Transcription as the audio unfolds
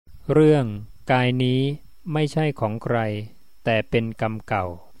เรื่องกายนี้ไม่ใช่ของใครแต่เป็นกรรมเก่า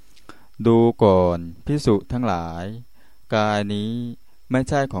ดูก่อนภิกษุทั้งหลายกายนี้ไม่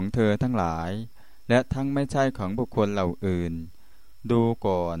ใช่ของเธอทั้งหลายและทั้งไม่ใช่ของบุคคลเหล่าอื่นดู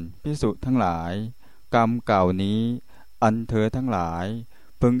ก่อนภิกษุทั้งหลายกรรมเก่านี้อันเธอทั้งหลาย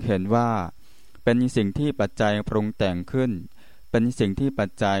พึงเห็นว่าเป็นสิ่งที่ปัจจัยปรุงแต่งขึ้นเป็นสิ่งที่ปัจ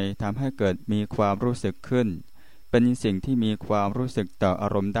จัยทำให้เกิดมีความรู้สึกขึ้นเป็นสิ่งที่มีความรู้สึกต่ออา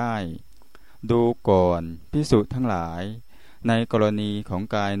รมณ์ได้ดูก่อนภิกษุทั้งหลายในกรณีของ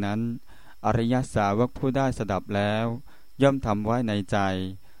กายนั้นอริยสาวกผู้ได้สดับแล้วย่อมทำไว้ในใจ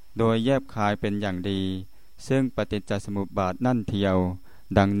โดยแยบคายเป็นอย่างดีซึ่งปฏิจจสมุปบาทนั่นเทียว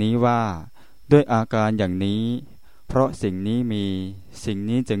ดังนี้ว่าด้วยอาการอย่างนี้เพราะสิ่งนี้มีสิ่ง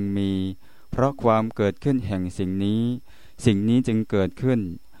นี้จึงมีเพราะความเกิดขึ้นแห่งสิ่งนี้สิ่งนี้จึงเกิดขึ้น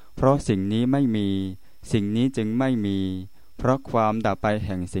เพราะสิ่งนี้ไม่มีสิ่งนี้จึงไม่มีเพราะความดับไปแ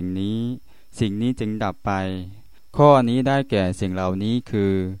ห่งสิ่งนี้สิ่งนี้จึงดับไปข้อนี้ได้แก่สิ่งเหล่านี้คื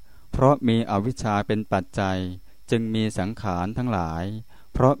อเพราะมีอวิชชาเป็นปัจจัยจึงมีสังขารทั้งหลาย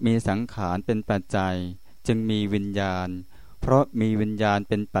เพราะมีสังขารเป็นปัจจัยจึงมีวิญญาณเพราะมีวิญญาณ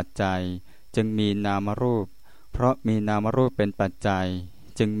เป็นปัจจัยจึงมีนามรูปเพราะมีนามรูปเป็นปัจจัย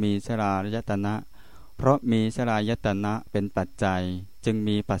จึงมีสลายตนะเพราะมีสลายตนะเป็นปัจจัยจึง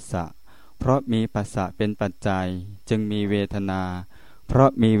มีผัสสะเพราะมีผัสสะเป็นปัจจัยจึงมีเวทนาเพราะ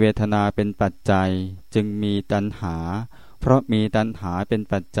มีเวทนาเป็นปัจจัยจึงมีตัณหาเพราะมีตัณหาเป็น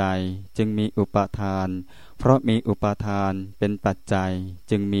ปัจจัยจึงมีอุปาทานเพราะมีอุปาทานเป็นปัจจัย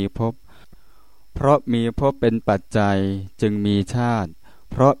จึงมีภพเพราะมีภพเป็นปัจจัยจึงมีชาติ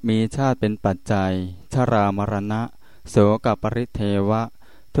เพราะมีชาติเป็นปัจจัยชรามรณะโสกปริเทวะ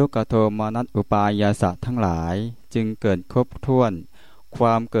ทุกขโทมนัสอุปายาสะทั้งหลายจึงเกิดครบถ้วนคว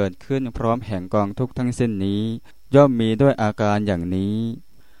ามเกิดขึ้นพร้อมแห่งกองทุกข์ทั้งสิ้นนี้ย่อมมีด้วยอาการอย่างนี้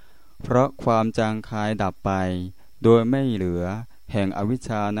เพราะความจางคายดับไปโดยไม่เหลือแห่งอวิชช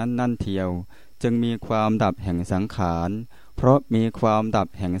านั้นนั่นเทียวจึงมีความดับแห่งสังขารเพราะมีความดับ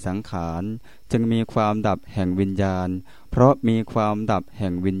แห่งสังขารจึงมีความดับแห่งวิญญาณเพราะมีความดับแห่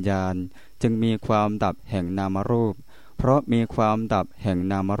งวิญญาณจึงมีความดับแห่งนามรูปเพราะมีความดับแห่ง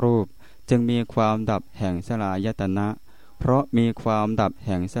นามรูปจึงมีความดับแห่งสลายตนะเพราะมีความดับแ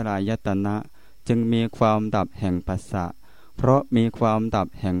ห่งสลายตนะจึงมีความดับแห่งผัสสะเพราะมีความดับ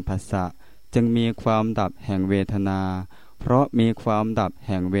แห่งผัสสะจึงมีความดับแห่งเวทนาเพราะมีความดับแ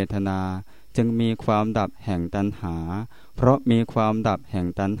ห่งเวทนาจึงมีความดับแห่งตัณหาเพราะมีความดับแห่ง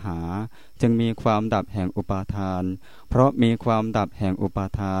ตัณหาจึงมีความดับแห่งอุปาทานเพราะมีความดับแห่งอุปา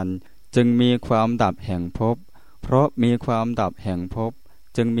ทานจึงมีความดับแห่งภพเพราะมีความดับแห่งภพ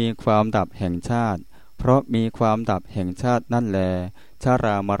จึงมีความดับแห่งชาติเพราะมีความดับแห่งชาตินั่นแลชร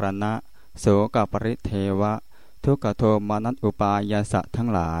ามรณะโสกปริเทวะทุกขโทมนัสอุปายาสะทั้ง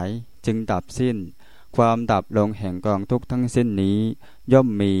หลายจึงดับสิ้นความดับลงแห่งกองทุกข์ทั้งสิ้นนี้ย่อม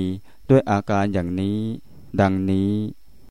มีด้วยอาการอย่างนี้ดังนี้